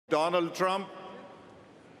Donald Trump,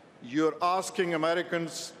 you're asking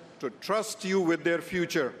Americans to trust you with their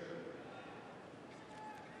future.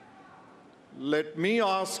 Let me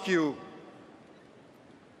ask you,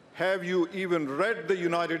 have you even read the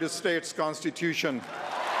United States Constitution?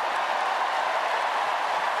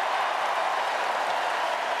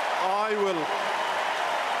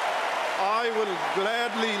 I will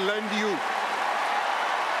gladly lend you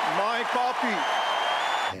my copy.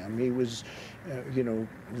 He was,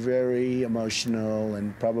 very emotional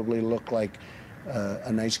and probably looked like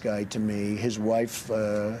a nice guy to me. His wife,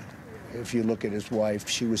 if you look at his wife,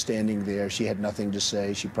 she was standing there. She had nothing to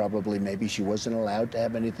say. Maybe she wasn't allowed to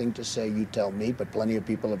have anything to say, you tell me, but plenty of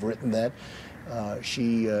people have written that.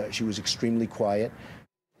 She was extremely quiet.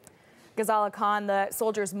 Ghazala Khan, the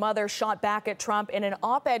soldier's mother, shot back at Trump in an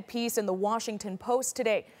op-ed piece in the Washington Post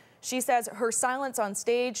today. She says her silence on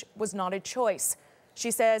stage was not a choice.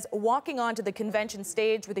 She says, walking onto the convention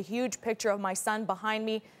stage with a huge picture of my son behind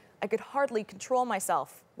me, I could hardly control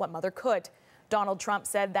myself. What mother could? Donald Trump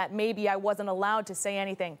said that maybe I wasn't allowed to say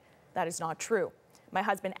anything. That is not true. My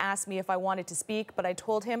husband asked me if I wanted to speak, but I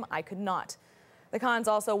told him I could not. The Khans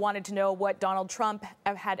also wanted to know what Donald Trump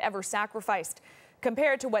had ever sacrificed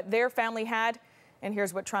compared to what their family had. And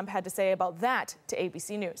here's what Trump had to say about that to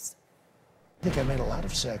ABC News. I think I made a lot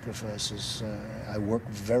of sacrifices. I worked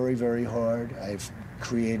very, very hard. I've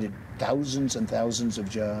created thousands and thousands of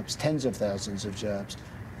jobs, tens of thousands of jobs.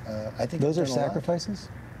 I think those are sacrifices?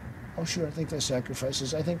 Oh, sure, I think they're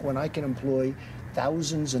sacrifices. I think when I can employ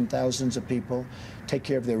thousands and thousands of people, take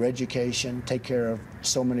care of their education, take care of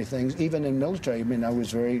so many things, even in military. I mean, I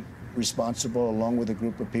was very responsible, along with a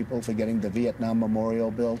group of people, for getting the Vietnam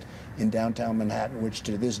Memorial built in downtown Manhattan, which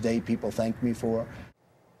to this day people thank me for.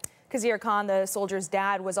 Khizr Khan, the soldier's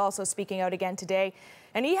dad, was also speaking out again today,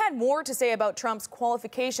 and he had more to say about Trump's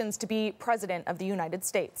qualifications to be president of the United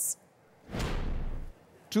States.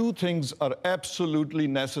 Two things are absolutely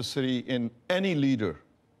necessary in any leader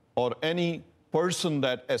or any person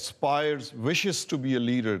that aspires, wishes to be a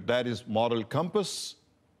leader. That is moral compass,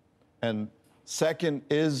 and second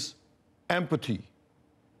is empathy.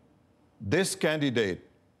 This candidate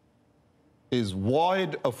is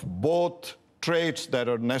void of both traits that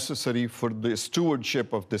are necessary for the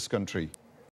stewardship of this country.